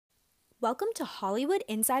Welcome to Hollywood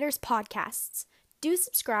Insiders Podcasts. Do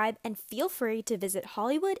subscribe and feel free to visit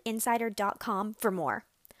HollywoodInsider.com for more.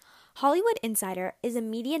 Hollywood Insider is a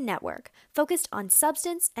media network focused on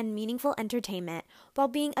substance and meaningful entertainment while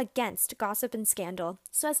being against gossip and scandal,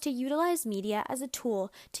 so as to utilize media as a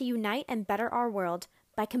tool to unite and better our world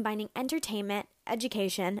by combining entertainment,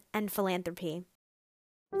 education, and philanthropy.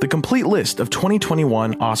 The complete list of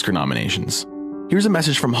 2021 Oscar nominations. Here's a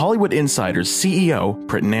message from Hollywood Insider's CEO,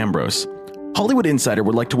 Britton Ambrose. Hollywood Insider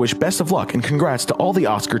would like to wish best of luck and congrats to all the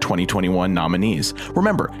Oscar 2021 nominees.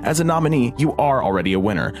 Remember, as a nominee, you are already a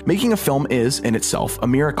winner. Making a film is, in itself, a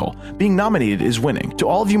miracle. Being nominated is winning. To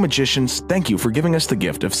all of you magicians, thank you for giving us the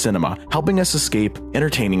gift of cinema, helping us escape,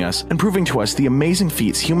 entertaining us, and proving to us the amazing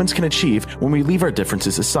feats humans can achieve when we leave our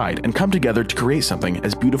differences aside and come together to create something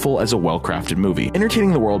as beautiful as a well-crafted movie,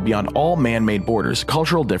 entertaining the world beyond all man-made borders,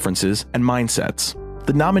 cultural differences, and mindsets.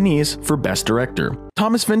 The nominees for Best Director: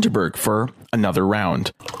 Thomas Vinterberg for Another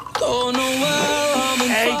Round.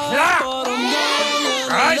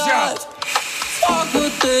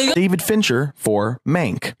 David Fincher for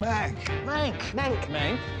Mank.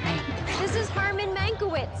 Mank. This is Herman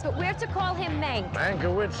Mankiewicz, but we have to call him Mank.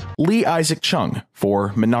 Mankiewicz. Lee Isaac Chung for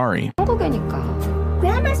Minari. 한국이니까.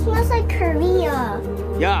 Grandma smells like Korea.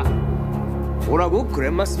 야, 뭐라고?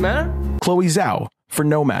 Grandma smell? Chloe Zhao for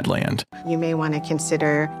Nomadland. You may want to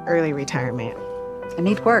consider early retirement. I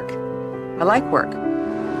need work. I like work.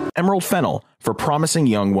 Emerald Fennell for Promising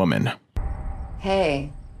Young Woman.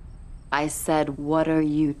 Hey, I said, what are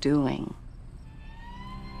you doing?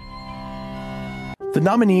 The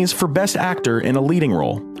nominees for Best Actor in a Leading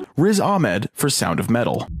Role: Riz Ahmed for Sound of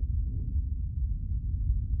Metal.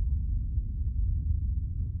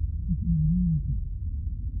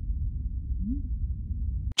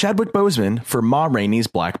 Chadwick Boseman for Ma Rainey's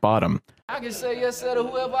Black Bottom. I can say yes, sir, to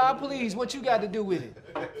whoever I please. What you got to do with it?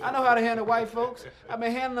 I know how to handle white folks. I've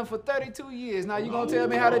been handling them for 32 years. Now you gonna tell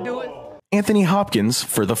me how to do it? Anthony Hopkins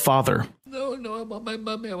for The Father. No, I want my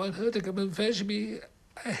mommy. I want her to come and fetch me.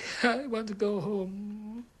 I want to go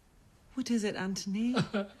home. What is it, Anthony?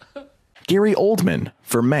 Gary Oldman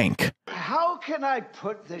for Mank. How can I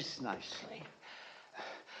put this nicely?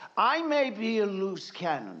 I may be a loose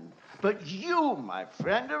cannon, but you, my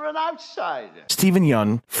friend, are an outsider. Stephen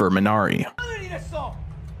Yeun for Minari.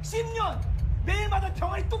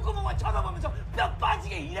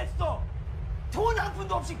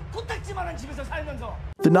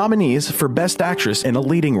 The nominees for Best Actress in a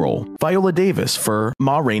Leading Role: Viola Davis for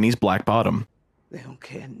Ma Rainey's Black Bottom. They don't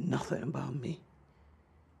care nothing about me.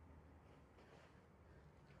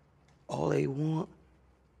 All they want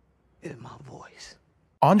is my voice.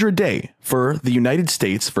 Andra Day for The United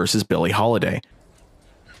States vs. Billie Holiday.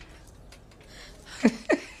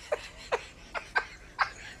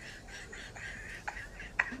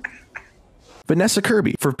 Vanessa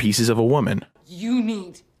Kirby for Pieces of a Woman. You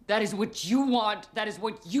need. That is what you want. That is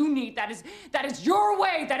what you need. That is your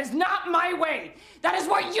way. That is not my way. That is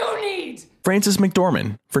what you need. Frances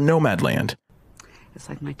McDormand for Nomadland. It's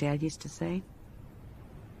like my dad used to say,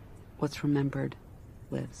 what's remembered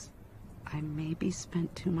lives. I maybe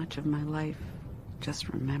spent too much of my life just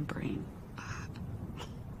remembering Bob.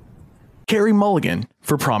 Carey Mulligan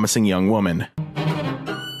for Promising Young Woman.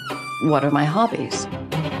 What are my hobbies?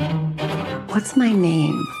 What's my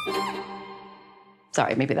name?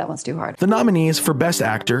 Sorry, maybe that one's too hard. The nominees for Best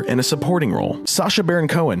Actor in a Supporting Role: Sacha Baron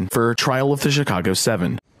Cohen for Trial of the Chicago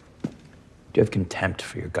 7. Do you have contempt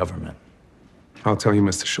for your government? I'll tell you,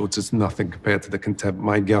 Mr. Schultz, it's nothing compared to the contempt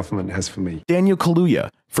my government has for me. Daniel Kaluuya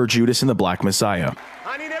for Judas and the Black Messiah.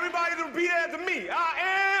 I need everybody to repeat after me. I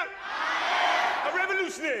am a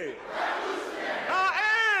revolutionary. I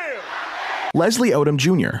am. Leslie Odom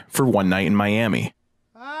Jr. for One Night in Miami.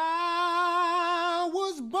 I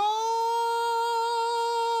was born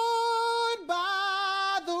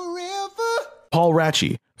by the river. Paul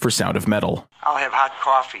Ratchie for Sound of Metal. I'll have hot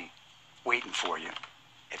coffee waiting for you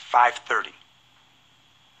at 5:30.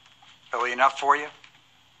 Early enough for you?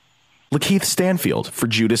 Lakeith Stanfield for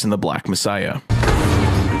Judas and the Black Messiah.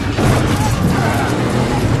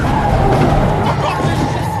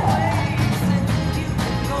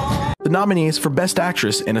 The nominees for Best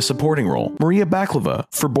Actress in a Supporting Role: Maria Baklava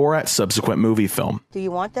for Borat's subsequent movie film. Do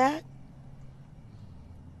you want that?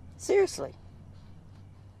 Seriously?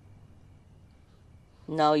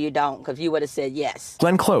 No, you don't, because you would have said yes.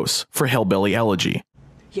 Glenn Close for Hillbilly Elegy.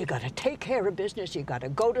 You gotta take care of business, you gotta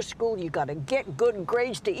go to school, you gotta get good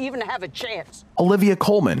grades to even have a chance. Olivia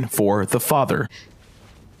Colman for The Father.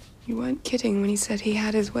 You weren't kidding when he said he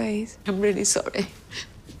had his ways. I'm really sorry.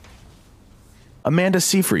 Amanda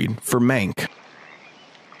Seyfried for Mank.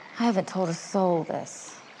 I haven't told a soul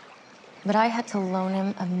this, But I had to loan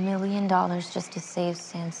him $1 million just to save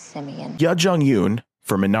San Simeon. Ya Jung-yoon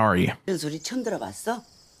for Minari. 이런 소리 처음 들어봤어?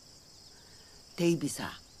 데이비사,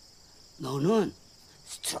 너는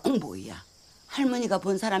스트롱보이야. 할머니가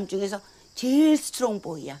본 사람 중에서 제일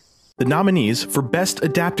스트롱보이야. The nominees for Best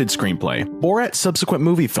Adapted Screenplay: Borat's subsequent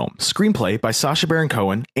movie film, screenplay by Sacha Baron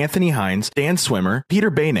Cohen, Anthony Hines, Dan Swimmer, Peter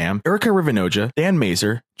Baynham, Erica Rivenoja, Dan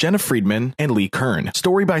Mazer, Jenna Friedman, and Lee Kern.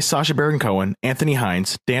 Story by Sacha Baron Cohen, Anthony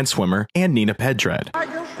Hines, Dan Swimmer, and Nina Pedred.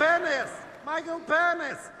 Michael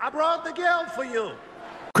Panis, I brought the girl for you.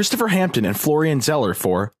 Christopher Hampton and Florian Zeller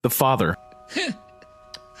for The Father.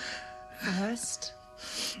 First,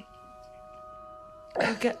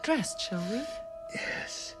 we'll get dressed, shall we?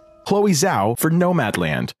 Yes. Chloe Zhao for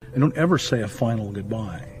Nomadland. I don't ever say a final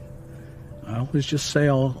goodbye. I always just say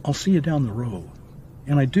I'll see you down the road.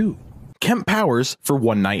 And I do. Kemp Powers for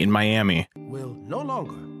One Night in Miami. Will no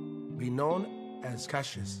longer be known as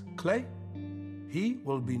Cassius Clay. He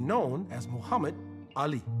will be known as Muhammad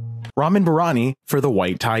Ali. Ramin Bahrani for The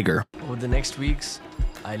White Tiger. Over the next weeks,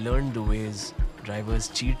 I learned the ways drivers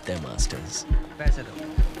cheat their masters.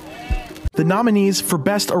 The nominees for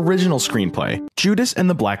Best Original Screenplay: Judas and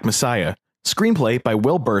the Black Messiah. Screenplay by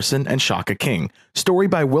Will Burson and Shaka King. Story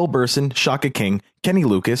by Will Burson, Shaka King, Kenny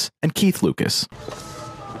Lucas, and Keith Lucas.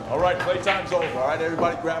 All right, playtime's over. All right,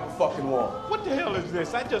 everybody grab a fucking wall. What the hell is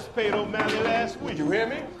this? I just paid O'Malley last week. You hear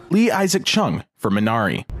me? Lee Isaac Chung for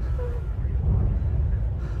Minari.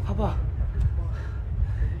 봐봐.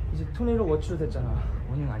 이제 토네이로 워치로 됐잖아.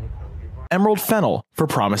 원인 아니고. Emerald Fennell for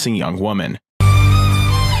Promising Young Woman.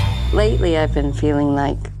 Lately, I've been feeling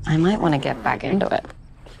like I might want to get back into it.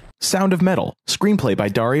 Sound of Metal. Screenplay by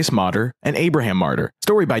Darius Motter and Abraham Martyr.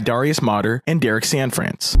 Story by Darius Motter and Derek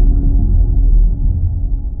Sanfrance.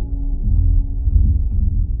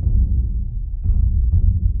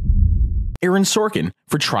 Aaron Sorkin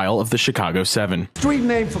for Trial of the Chicago 7. Street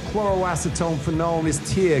name for chloroacetone phenol is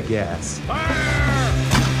tear gas.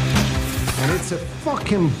 And it's a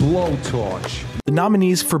fucking blowtorch. The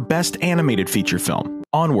nominees for Best Animated Feature Film: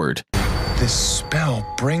 Onward. This spell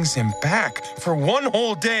brings him back. For one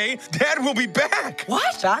whole day, Dad will be back.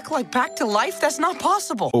 What? Back? Like back to life? That's not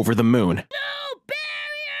possible. Over the Moon.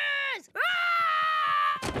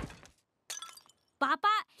 Papa,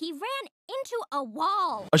 he ran into a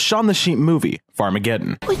wall. A Shaun the Sheep movie,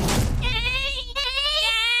 Farmageddon.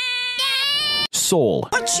 Soul.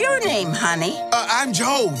 What's your name, honey? I'm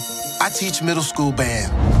Joe. I teach middle school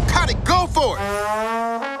band. Got it, go for it.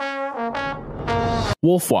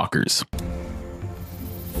 Wolfwalkers.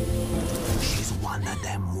 She's one of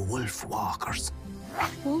them wolfwalkers.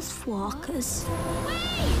 Wolfwalkers.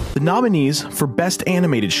 The nominees for Best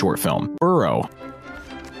Animated Short Film: Burrow.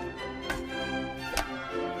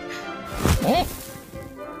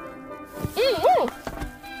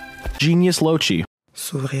 Genius Loci.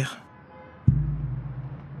 Sourire.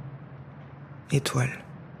 Étoile.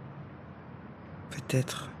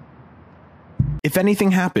 Peut-être. If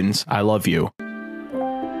Anything Happens, I Love You.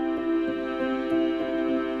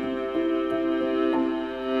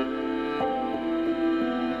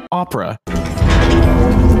 Opera.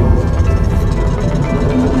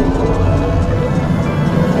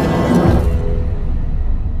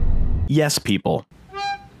 Yes, People.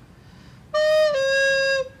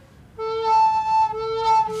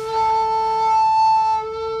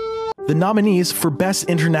 The nominees for Best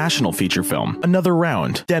International Feature Film: Another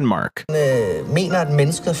Round, Denmark. Mener, at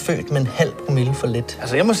mennesket er født med en halv promille for lidt.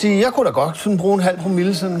 Altså, jeg må sige, jeg kunne da godt sådan bruge en halv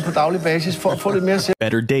promille sådan på daglig basis for at få lidt mere selv.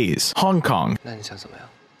 Better Days, Hong Kong. 那你想怎么样？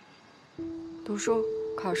读书、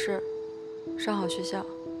考试、上好学校，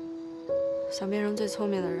想变成最聪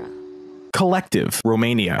明的人。 Collective,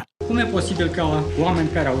 Romania. Cum e posibil ca oameni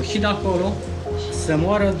care au ieșit de acolo să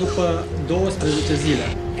moară după 12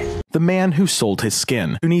 zile? The Man Who Sold His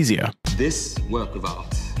Skin, Tunisia. This work of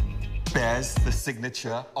art bears the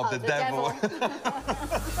signature of the devil.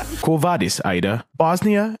 Quo Vadis, Aida,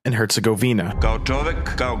 Bosnia and Herzegovina. Kao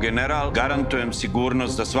čovek, kao general, garantujem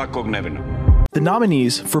sigurnost za svakog nevinog. The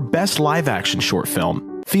nominees for Best Live Action Short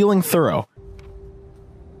Film: Feeling Thorough.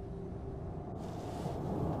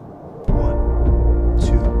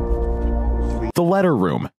 The Letter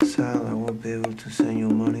Room. Sal, I won't be able to send you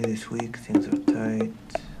money this week. Things are tight.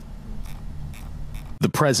 The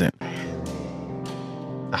Present.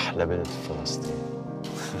 أحلى بنت في فلسطين.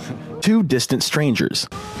 Two Distant Strangers.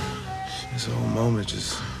 This whole moment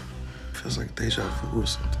just feels like deja vu or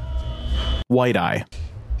something. White Eye.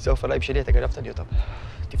 سوف لا يمشي لي تجربت اليوتيوب.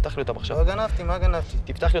 تفتح لي طب ما جنفتي ما جنفتي.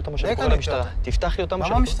 تفتح لي طب مش هتكون مشترى. تفتح لي طب مش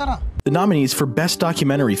ما مشترى. The nominees for Best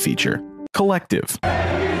Documentary Feature: Collective.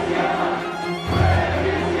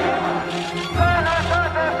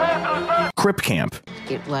 Crip Camp.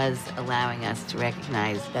 It was allowing us to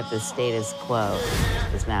recognize that the status quo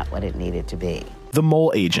is not what it needed to be. The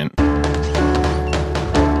Mole Agent.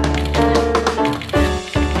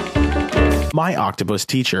 My Octopus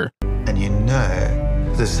Teacher. And you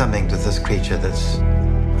know there's something to this creature that's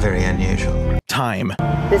very unusual. Time.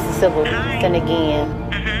 This is Sybil. And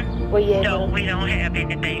again. Where you at? No, we don't have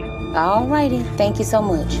anything. All righty. Thank you so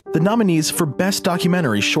much. The nominees for Best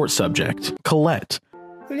Documentary Short Subject. Colette.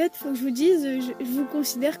 Colette, faut que je vous dise, je vous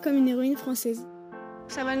considère comme une héroïne française.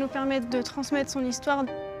 Ça va nous permettre de transmettre son histoire.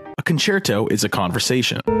 A concerto is a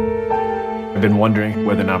conversation. I've been wondering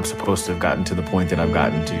whether or not I'm supposed to have gotten to the point that I've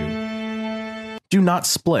gotten to. Do Not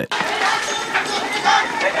Split.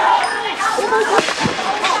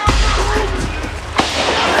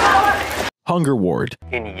 Hunger Ward.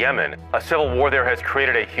 In Yemen, a civil war there has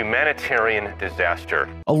created a humanitarian disaster.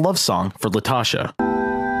 A love song for Latasha.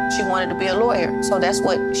 She wanted to be a lawyer, so that's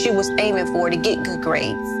what she was aiming for, to get good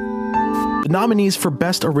grades. The nominees for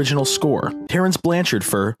Best Original Score. Terrence Blanchard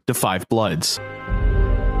for Da 5 Bloods.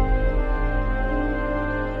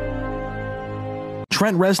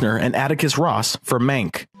 Trent Reznor and Atticus Ross for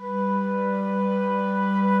Mank.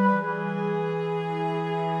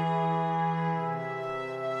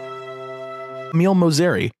 Emile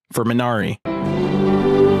Mosseri for Minari.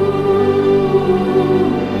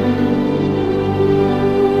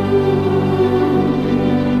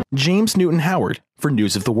 James Newton Howard for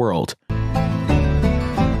News of the World.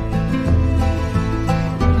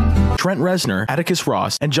 Trent Reznor, Atticus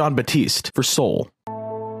Ross, and John Batiste for Soul.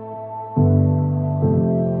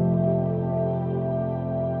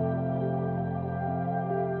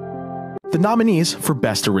 The nominees for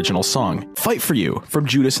Best Original Song. Fight For You from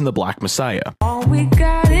Judas and the Black Messiah. All we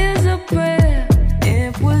got is a prayer.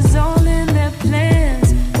 It was all in their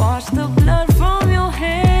plans. Wash the blood from your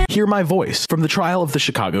hands. Hear My Voice from The Trial of the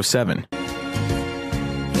Chicago 7.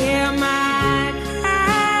 Hear my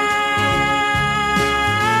cry.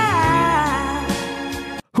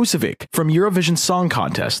 Husavik from Eurovision Song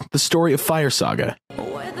Contest, The Story of Fire Saga.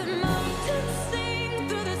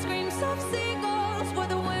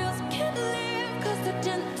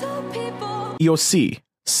 EOC,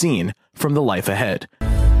 Scene from The Life Ahead.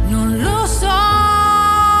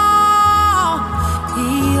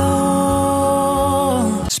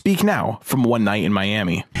 Speak Now from One Night in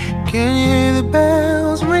Miami. Can you hear the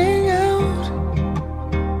bells ring out?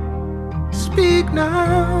 Speak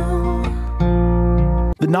now.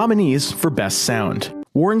 The nominees for Best Sound.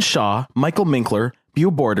 Warren Shaw, Michael Minkler,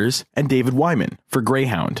 Bew Borders, and David Wyman for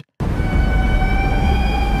Greyhound.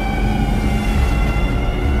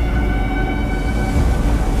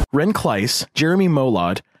 Ren Kleiss, Jeremy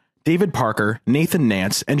Molad, David Parker, Nathan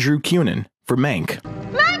Nance, and Drew Cunin for Mank.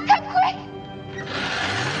 Mom, come quick!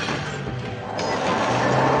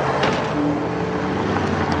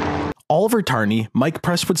 Oliver Tarney, Mike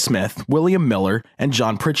Presswood Smith, William Miller, and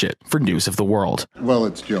John Pritchett for News of the World. Well,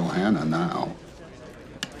 it's Johanna now.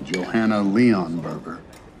 Johanna Leonberger.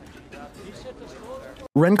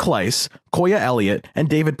 Ren Kleiss, Koya Elliott, and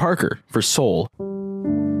David Parker for Soul.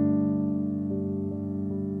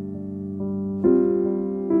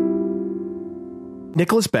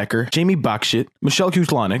 Nicholas Becker, Jamie Bakshit, Michelle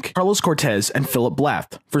Kuzlanik, Carlos Cortez, and Philip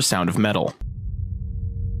Blath for Sound of Metal.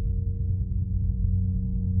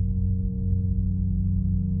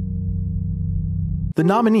 The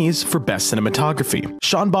nominees for Best Cinematography.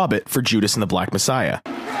 Sean Bobbitt for Judas and the Black Messiah.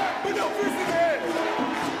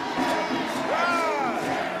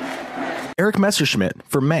 Eric Messerschmidt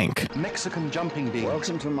for Mank. Mexican jumping beans.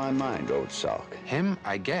 Welcome to my mind, old sock. Him,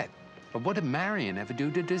 I get. But what did Marion ever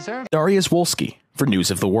do to deserve? Darius Wolski for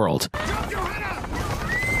News of the World.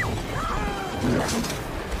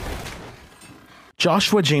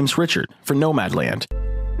 Joshua James Richard for Nomadland.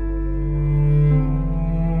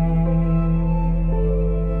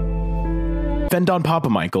 Fendon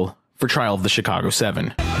Papamichael for Trial of the Chicago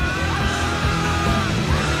 7.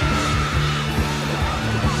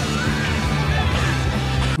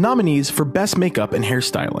 Nominees for Best Makeup and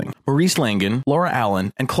Hairstyling. Maurice Langan, Laura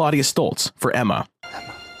Allen, and Claudia Stoltz for Emma.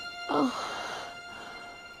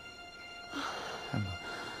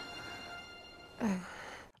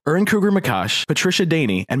 Erin Cougar-McCosh, Patricia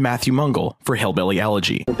Daney, and Matthew Mungle for Hillbilly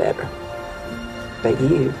Elegy. Better. But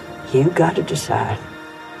you got to decide.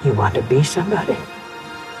 You want to be somebody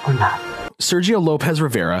or not? Sergio Lopez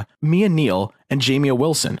Rivera, Mia Neal, and Jamia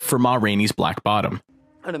Wilson for Ma Rainey's Black Bottom.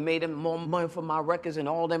 I'd have made them more money for my records and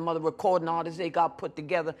all them other recording artists they got put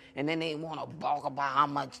together, and then they want to balk about how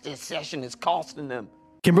much this session is costing them.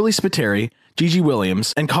 Kimberly Spiteri, Gigi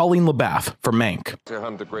Williams, and Colleen LaBeouf for Mank. To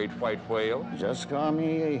hunt the great white whale? Just call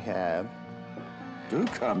me Ahab. Do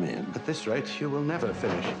come in. At this rate, you will never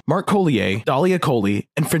finish. Mark Collier, Dahlia Coley,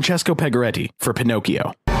 and Francesco Pegoretti for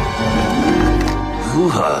Pinocchio. Who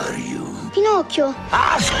are you? Pinocchio.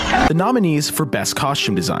 The nominees for Best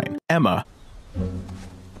Costume Design: Emma,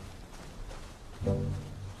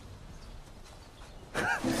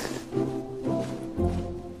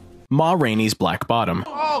 Ma Rainey's Black Bottom,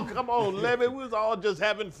 Oh, come on, Levy. We was all just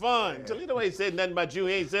having fun. Toledo ain't said nothing about you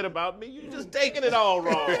he ain't said about me. You just taking it all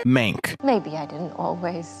wrong. Mank, Maybe I didn't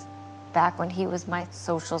always, back when he was my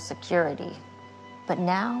social security. But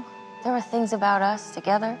now, there are things about us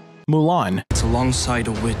together. Mulan, It's alongside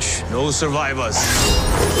a witch. No survivors.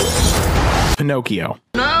 Pinocchio.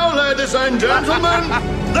 Now, ladies and gentlemen,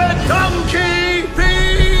 the Donkey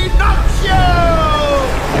Pinocchio!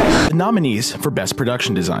 The nominees for Best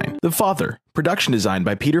Production Design: The Father, production design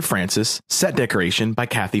by Peter Francis, set decoration by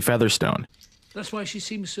Kathy Featherstone. That's why she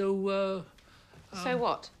seems so, So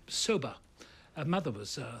what? sober. Her mother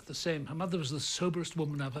was the same. Her mother was the soberest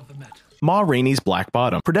woman I've ever met. Ma Rainey's Black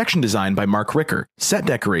Bottom, production design by Mark Ricker, set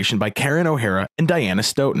decoration by Karen O'Hara and Diana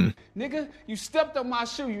Stoughton. Nigga, you stepped on my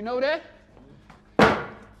shoe, you know that?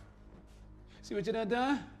 See what you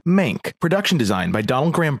done? Mank, production design by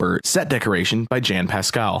Donald Graham Burt, set decoration by Jan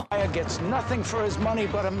Pascal. Gets nothing for his money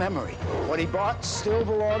but a memory. What he bought still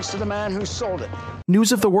belongs to the man who sold it.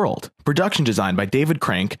 News of the World, production design by David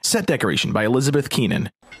Crank, set decoration by Elizabeth Keenan.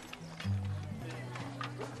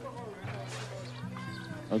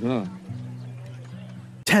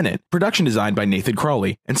 Tenet, production design by Nathan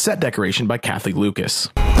Crowley, and set decoration by Kathleen Lucas.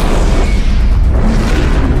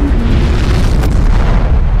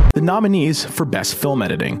 The nominees for Best Film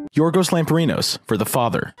Editing: Yorgos Lamparinos for The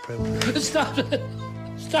Father, Stop it!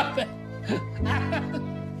 Stop it!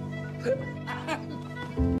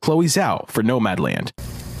 Chloe Zhao for Nomadland,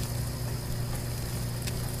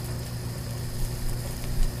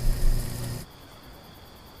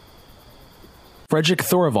 Fredrik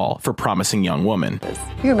Thorvald for Promising Young Woman,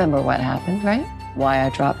 You remember what happened, right? Why I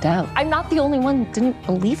dropped out. I'm not the only one who didn't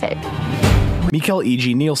believe it. Mikael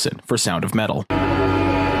E.G. Nielsen for Sound of Metal,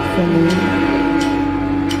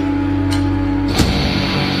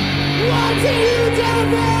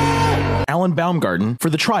 Alan Baumgarten for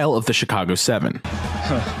The Trial of the Chicago 7.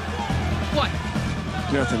 What?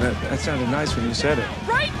 Nothing. That sounded nice when you said it.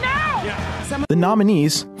 Right now! Yeah. The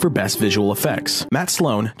nominees for Best Visual Effects: Matt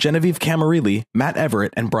Sloan, Genevieve Camarilli, Matt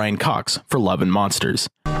Everett, and Brian Cox for Love and Monsters.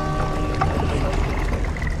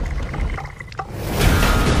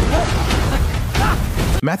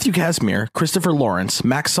 Matthew Casimir, Christopher Lawrence,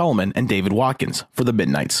 Max Solomon, and David Watkins for The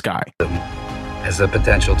Midnight Sky. Has the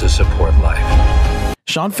potential to support life.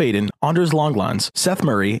 Sean Faden, Anders Longlands, Seth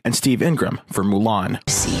Murray, and Steve Ingram for Mulan.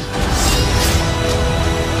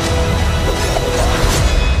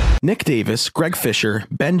 Nick Davis, Greg Fisher,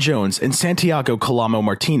 Ben Jones, and Santiago Colamo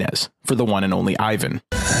Martinez for The One and Only Ivan.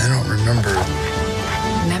 I don't remember.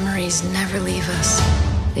 Memories never leave us.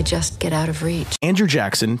 They just get out of reach. Andrew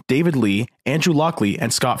Jackson, David Lee, Andrew Lockley,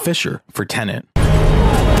 and Scott Fisher for Tenet.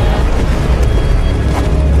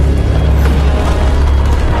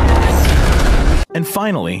 And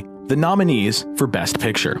finally, the nominees for Best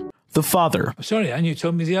Picture: The Father. Sorry, Anne, you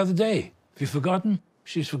told me the other day. Have you forgotten?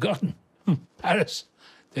 She's forgotten. Paris.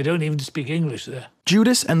 They don't even speak English there.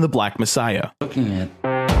 Judas and the Black Messiah. Looking at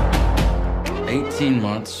 18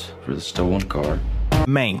 months for the stolen car.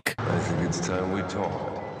 Mank. I think it's time we talk.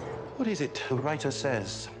 What is it the writer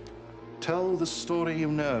says? Tell the story you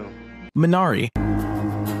know. Minari.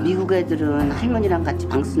 미국 애들은 할머니랑 같이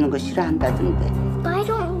방 쓰는 거 싫어한다던데. I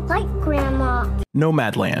don't like Grandma.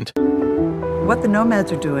 Nomadland. What the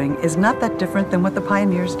nomads are doing is not that different than what the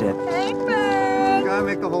pioneers did. Gotta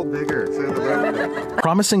make the hole bigger. Say the right.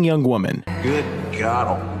 Promising Young Woman. Good God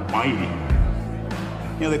Almighty.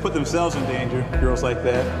 You know, they put themselves in danger, girls like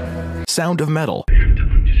that. Sound of Metal.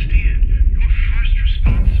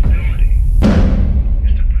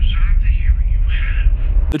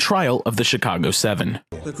 The Trial of the Chicago 7.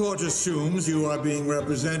 The court assumes you are being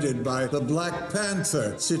represented by the Black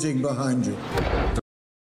Panther sitting behind you.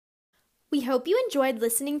 We hope you enjoyed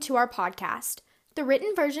listening to our podcast. The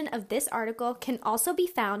written version of this article can also be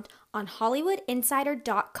found on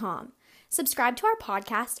HollywoodInsider.com. Subscribe to our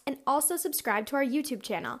podcast and also subscribe to our YouTube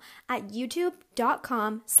channel at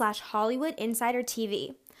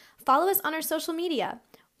youtube.com/HollywoodInsiderTV. Follow us on our social media.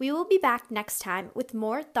 We will be back next time with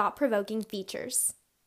more thought-provoking features.